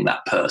developing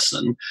that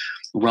person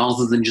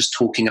rather than just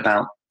talking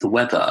about the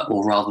weather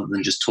or rather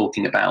than just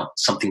talking about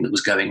something that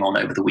was going on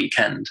over the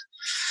weekend.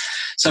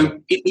 So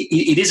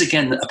it is,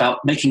 again, about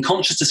making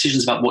conscious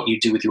decisions about what you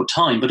do with your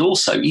time, but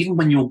also even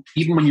when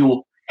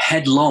you're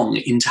headlong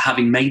into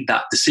having made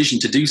that decision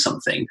to do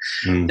something,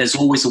 there's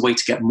always a way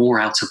to get more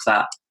out of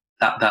that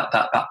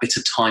bit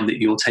of time that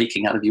you're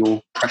taking out of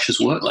your precious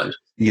workload.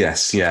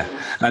 Yes, yeah.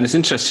 And it's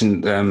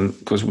interesting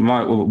because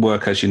my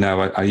work, as you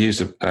know, I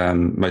use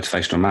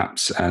motivational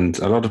maps, and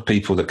a lot of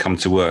people that come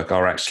to work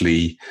are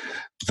actually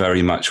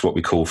very much what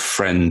we call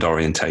friend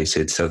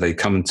orientated. So they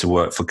come to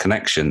work for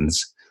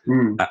connections,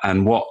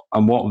 and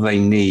what they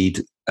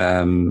need,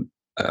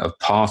 a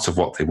part of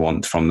what they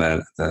want from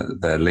their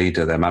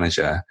leader, their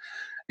manager,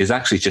 is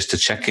actually just to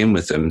check in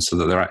with them so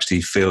that they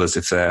actually feel as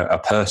if they're a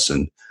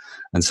person.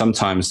 And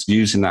sometimes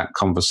using that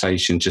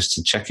conversation just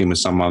to check in with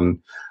someone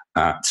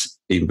at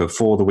even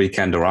before the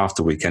weekend or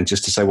after weekend,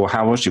 just to say, well,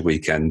 how was your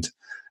weekend?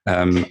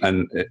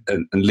 And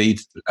lead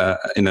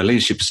in a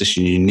leadership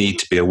position, you need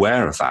to be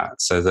aware of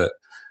that so that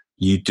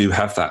you do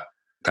have that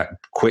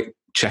quick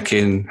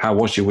check-in. How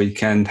was your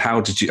weekend?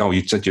 How did you,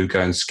 you said you were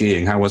going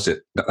skiing. How was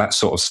it? That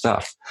sort of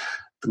stuff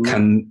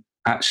can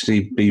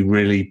actually be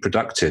really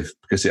productive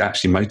because it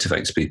actually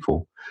motivates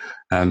people.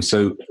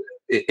 So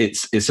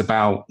it's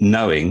about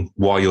knowing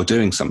why you're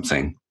doing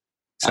something.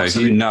 So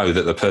Absolutely. If you know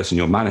that the person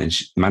you're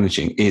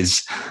managing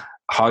is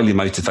highly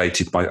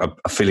motivated by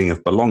a feeling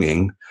of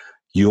belonging,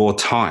 your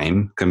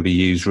time can be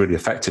used really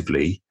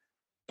effectively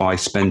by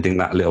spending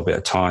that little bit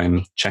of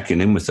time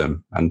checking in with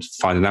them and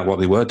finding out what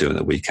they were doing at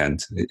the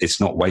weekend.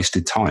 It's not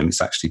wasted time. It's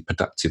actually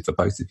productive for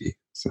both of you.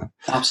 So.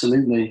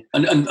 Absolutely.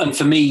 And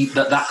for me,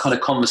 that kind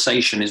of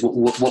conversation is what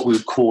we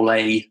would call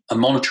a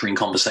monitoring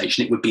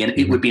conversation. It would be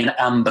an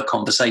amber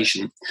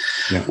conversation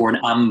or an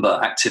amber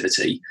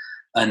activity.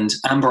 And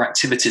amber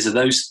activities are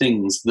those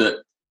things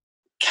that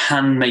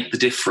can make the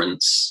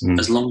difference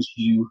as long as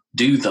you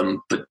do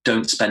them, but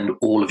don't spend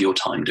all of your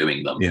time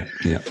doing them.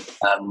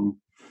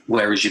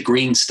 Whereas your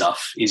green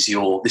stuff is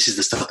this is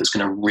the stuff that's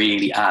going to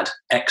really add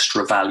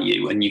extra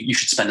value, and you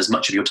should spend as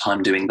much of your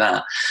time doing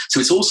that.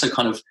 So it's also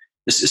kind of,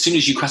 as soon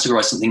as you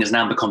categorize something as an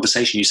amber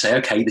conversation, you say,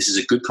 okay, this is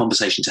a good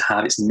conversation to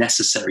have. It's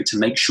necessary to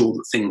make sure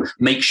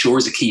make sure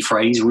is a key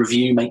phrase,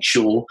 review, make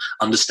sure,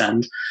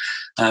 understand.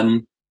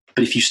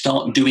 But if you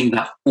start doing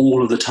that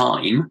all of the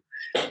time,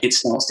 it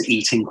starts to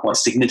eat in quite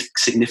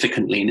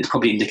significantly, and it's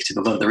probably indicative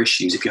of other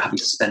issues if you're having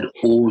to spend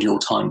all your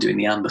time doing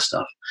the amber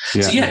stuff.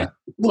 It's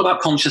all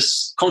about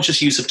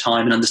conscious use of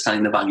time and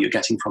understanding the value you're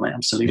getting from it.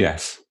 Absolutely.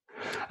 Yes.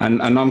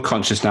 And I'm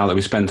conscious now that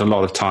we spend a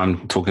lot of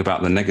time talking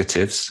about the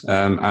negatives,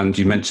 and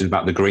you mentioned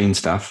about the green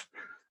stuff.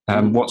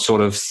 What sort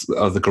of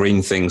are the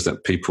green things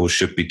that people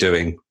should be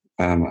doing,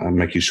 and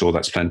making sure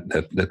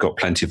they've got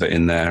plenty of it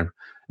in their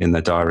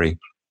diary?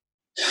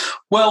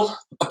 Well,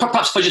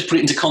 perhaps if I just put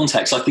it into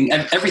context, I think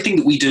everything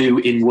that we do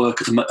in work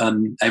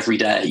every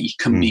day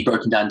can be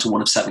broken down to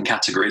one of 7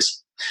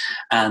 categories.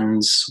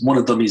 And one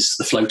of them is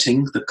the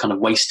floating, the kind of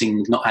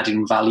wasting, not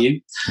adding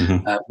value.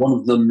 One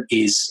of them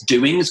is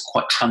doing, it's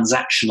quite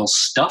transactional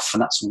stuff,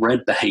 and that's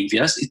red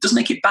behaviors. It does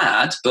make it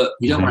bad, but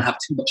you don't want to have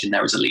too much in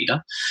there as a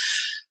leader.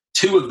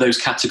 2 of those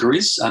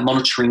categories,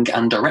 monitoring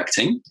and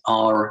directing,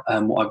 are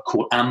what I would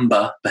call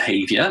amber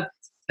behavior.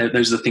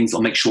 Those are the things that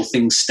will make sure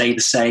things stay the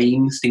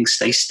same, things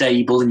stay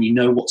stable, and you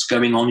know what's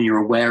going on, and you're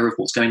aware of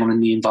what's going on in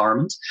the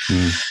environment.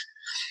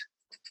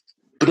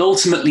 But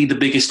ultimately, the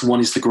biggest one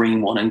is the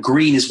green one, and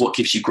green is what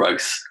gives you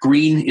growth.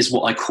 Green is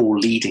what I call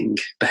leading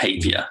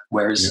behavior,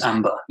 whereas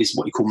amber is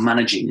what you call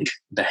managing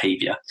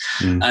behavior.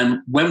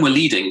 And when we're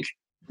leading,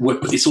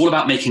 it's all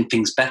about making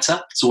things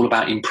better. It's all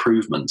about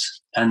improvement.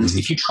 And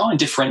if you try and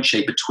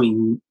differentiate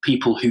between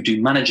people who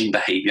do managing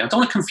behavior, I don't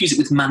want to confuse it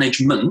with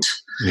management,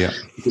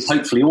 because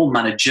hopefully all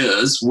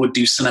managers would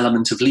do some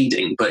element of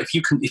leading. But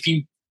if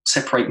you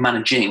separate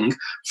managing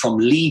from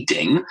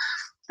leading,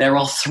 there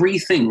are 3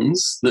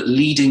 things that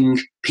leading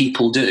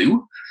people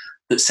do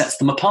that sets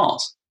them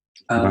apart.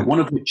 One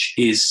of which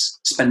is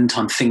spend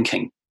time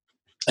thinking.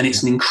 And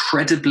it's an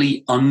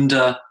incredibly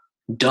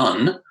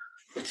underdone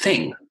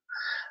thing.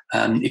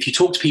 If you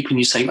talk to people and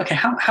you say, okay,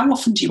 how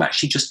often do you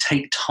actually just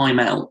take time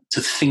out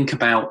to think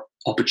about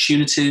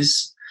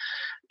opportunities,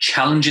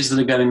 challenges that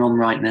are going on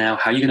right now,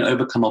 how you're going to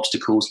overcome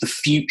obstacles, the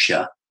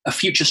future, a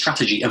future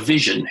strategy, a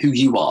vision, who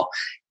you are,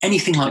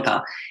 anything like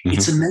that?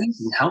 It's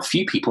amazing how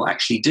few people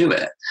actually do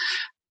it.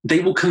 They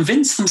will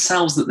convince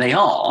themselves that they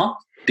are,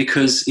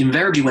 because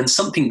invariably when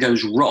something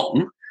goes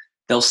wrong,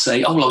 they'll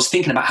say, oh, well, I was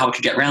thinking about how I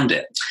could get around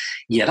it.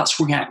 Yeah, that's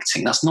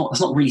reacting. That's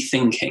not really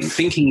thinking.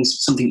 Thinking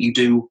is something you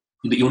do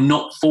that you're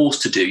not forced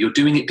to do. You're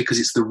doing it because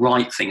it's the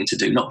right thing to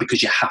do, not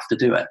because you have to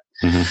do it.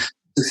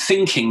 The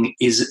thinking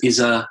is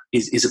a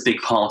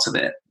big part of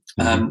it.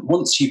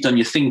 Once you've done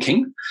your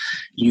thinking,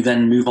 you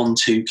then move on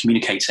to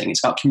communicating.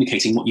 It's about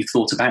communicating what you've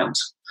thought about.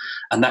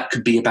 And that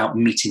could be about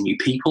meeting new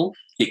people.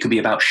 It could be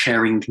about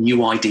sharing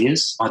new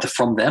ideas, either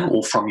from them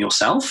or from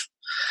yourself.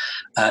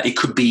 It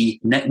could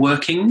be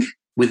networking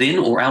within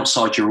or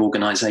outside your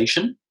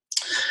organization.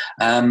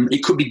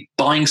 It could be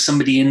buying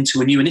somebody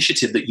into a new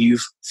initiative that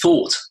you've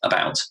thought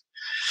about.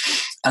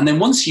 And then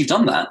once you've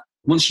done that,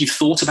 once you've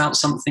thought about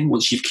something,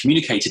 once you've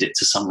communicated it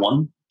to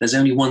someone, there's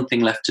only one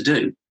thing left to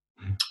do.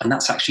 And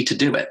that's actually to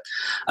do it.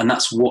 And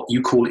that's what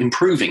you call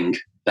improving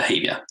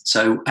behavior.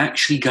 So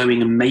actually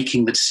going and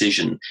making the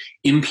decision,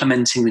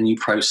 implementing the new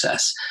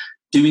process,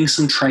 doing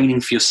some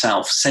training for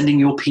yourself, sending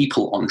your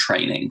people on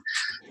training,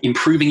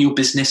 improving your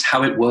business,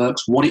 how it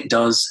works, what it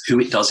does, who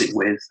it does it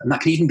with. And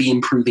that can even be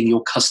improving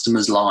your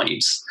customers'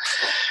 lives.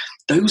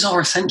 Those are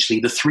essentially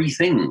the 3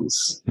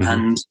 things.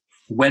 And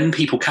when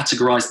people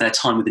categorize their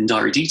time within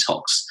Diary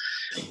Detox,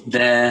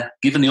 they're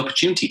given the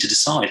opportunity to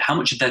decide how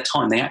much of their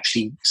time they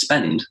actually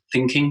spend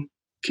thinking,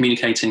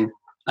 communicating,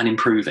 and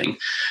improving.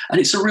 And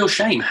it's a real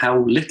shame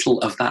how little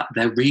of that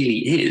there really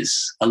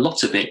is. A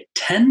lot of it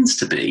tends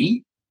to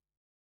be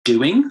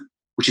doing,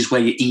 which is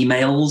where your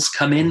emails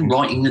come in,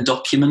 writing the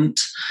document,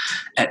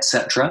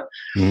 etc.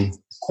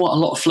 Quite a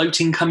lot of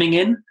floating coming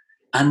in,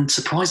 and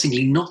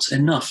surprisingly not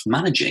enough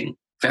managing.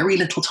 Very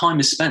little time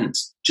is spent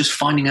just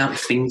finding out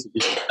if things are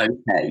just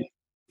okay.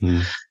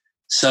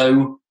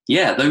 So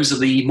yeah, those are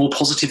the more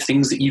positive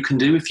things that you can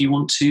do if you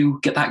want to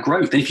get that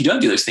growth. And if you don't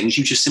do those things,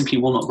 you just simply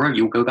will not grow.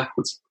 You'll go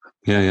backwards.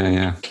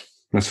 Yeah.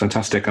 That's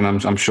fantastic. And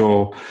I'm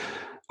sure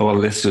all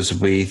listeners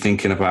will be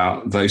thinking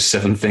about those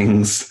 7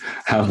 things,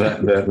 how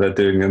they're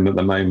doing them at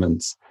the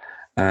moment.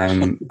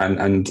 And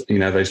you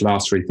know, those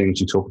last 3 things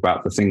you talk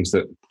about, the things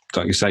that,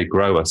 like you say,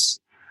 grow us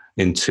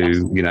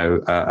into, you know,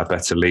 a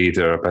better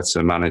leader, a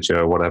better manager,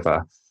 or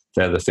whatever.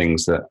 they're the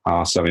things that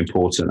are so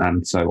important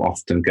and so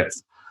often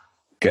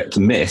get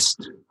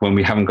missed when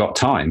we haven't got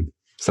time.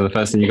 So the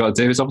first thing you've got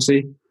to do is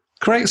obviously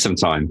create some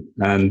time.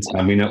 And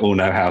we all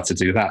know how to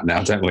do that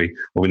now, don't we?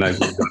 Well, we know we've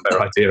got a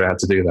better idea how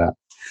to do that.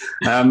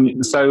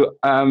 So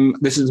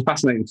this is a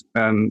fascinating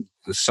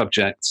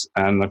subject,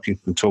 and I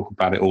can talk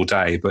about it all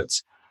day, but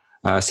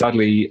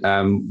sadly,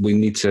 we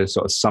need to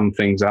sort of sum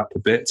things up a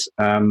bit.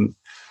 So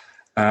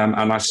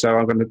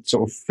I'm going to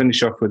sort of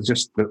finish off with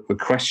just the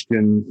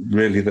question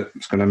really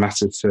that's going to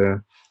matter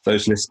to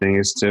those listening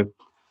is to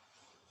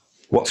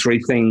what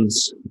three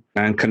things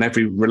can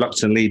every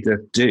reluctant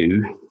leader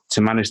do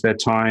to manage their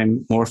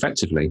time more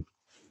effectively?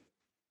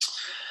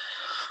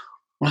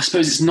 Well, I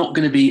suppose it's not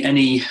going to be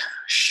any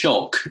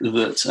shock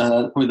that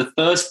the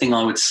first thing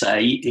I would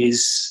say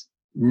is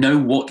know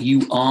what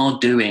you are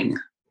doing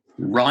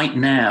right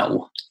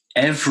now,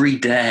 every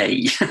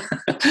day.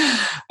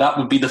 That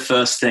would be the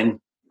first thing.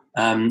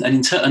 And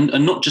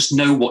not just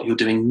know what you're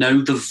doing,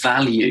 know the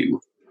value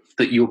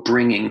that you're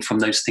bringing from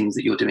those things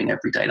that you're doing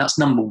every day. That's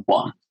number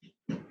one.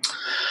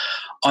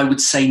 I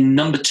would say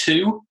number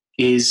two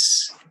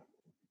is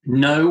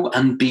know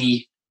and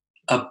be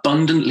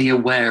abundantly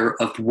aware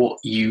of what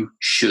you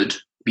should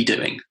be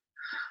doing,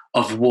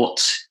 of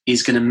what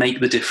is going to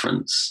make the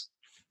difference.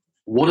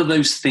 What are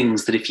those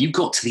things that if you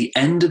got to the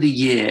end of the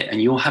year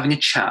and you're having a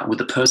chat with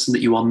the person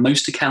that you are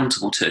most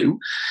accountable to,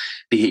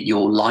 be it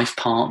your life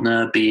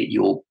partner, be it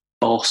your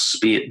boss,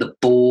 be it the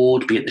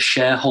board, be it the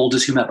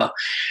shareholders, whomever,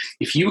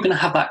 if you were going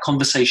to have that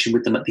conversation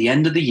with them at the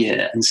end of the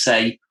year and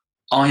say,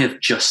 I have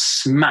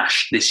just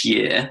smashed this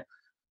year,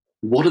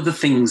 what are the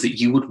things that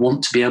you would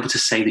want to be able to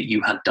say that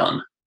you had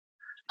done?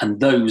 And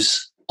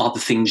those are the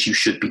things you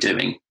should be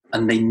doing.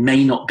 And they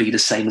may not be the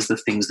same as the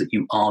things that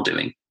you are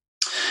doing.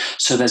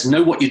 So there's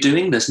know what you're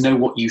doing, there's know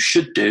what you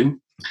should do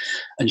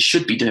and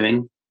should be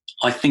doing.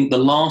 I think the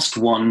last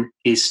one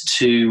is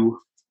to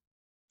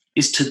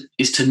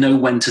know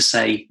when to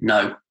say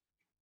no.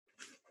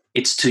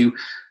 It's to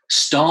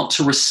start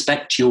to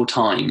respect your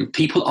time.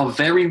 People are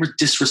very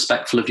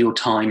disrespectful of your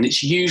time.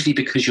 It's usually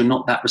because you're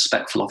not that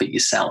respectful of it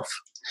yourself.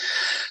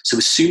 So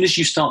as soon as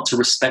you start to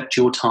respect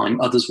your time,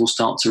 others will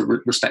start to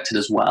respect it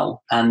as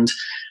well. And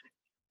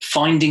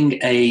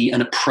finding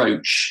an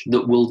approach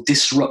that will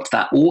disrupt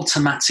that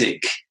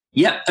automatic,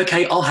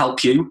 okay, I'll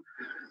help you,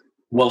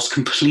 whilst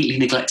completely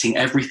neglecting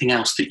everything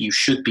else that you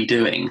should be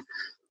doing,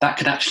 that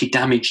could actually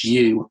damage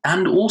you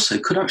and also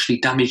could actually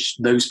damage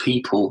those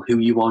people who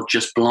you are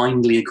just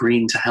blindly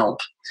agreeing to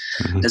help.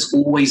 Mm-hmm. There's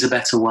always a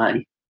better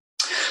way.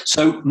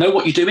 So know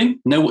what you're doing,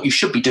 know what you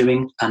should be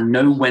doing, and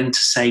know when to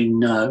say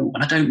no.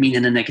 And I don't mean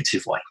in a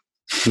negative way.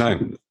 No,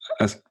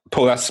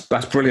 Paul, that's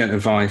brilliant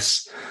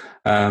advice.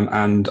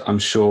 And I'm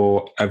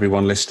sure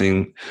everyone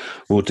listening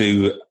will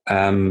do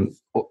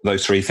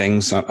those three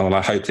things. Well,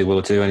 I hope they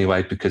will do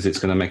anyway, because it's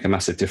going to make a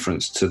massive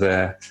difference to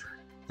their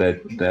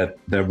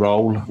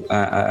role,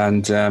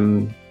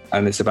 and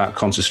it's about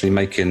consciously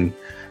making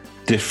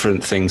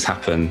different things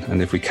happen.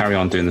 And if we carry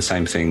on doing the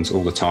same things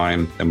all the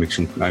time, then we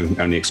can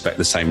only expect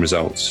the same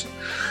results.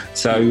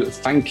 So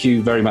thank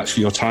you very much for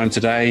your time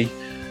today.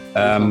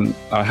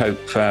 I hope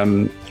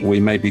we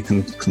maybe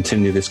can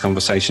continue this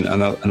conversation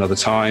another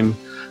time.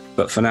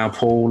 But for now,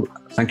 Paul,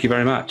 thank you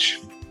very much.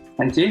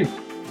 Thank you.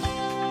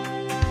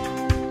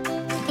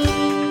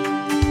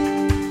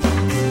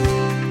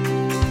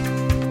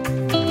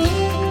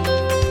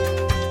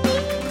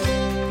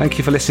 Thank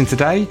you for listening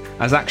today.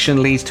 As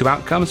action leads to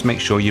outcomes, make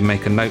sure you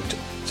make a note to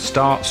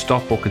start,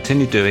 stop, or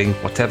continue doing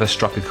whatever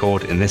struck a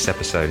chord in this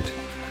episode.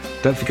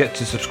 Don't forget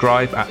to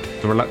subscribe at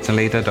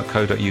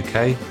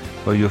thereluctantleader.co.uk,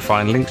 where you'll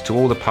find links to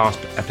all the past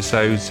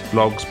episodes,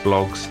 vlogs,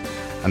 blogs,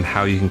 and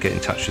how you can get in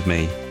touch with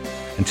me.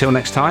 Until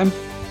next time,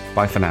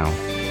 bye for now.